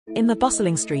In the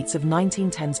bustling streets of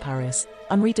 1910s Paris,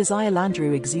 Henri Désiré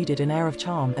Landru exuded an air of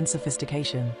charm and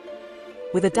sophistication.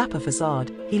 With a dapper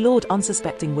facade, he lured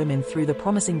unsuspecting women through the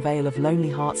promising veil of Lonely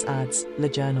Hearts ads, Le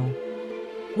Journal.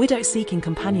 Widows seeking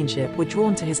companionship were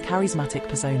drawn to his charismatic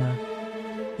persona.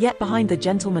 Yet behind the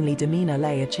gentlemanly demeanor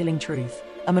lay a chilling truth,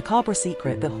 a macabre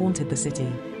secret that haunted the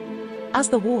city. As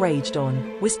the war raged on,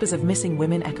 whispers of missing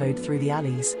women echoed through the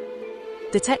alleys.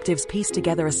 Detectives pieced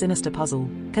together a sinister puzzle,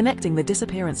 connecting the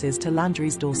disappearances to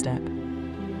Landru's doorstep.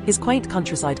 His quaint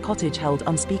countryside cottage held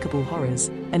unspeakable horrors,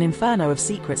 an inferno of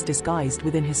secrets disguised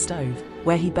within his stove,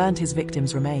 where he burned his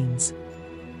victims' remains.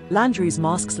 Landru's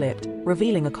mask slipped,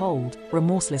 revealing a cold,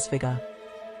 remorseless figure.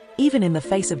 Even in the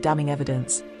face of damning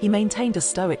evidence, he maintained a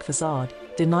stoic facade,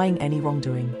 denying any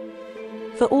wrongdoing.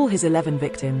 For all his 11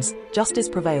 victims, justice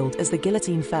prevailed as the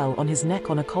guillotine fell on his neck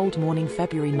on a cold morning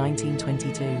February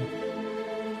 1922.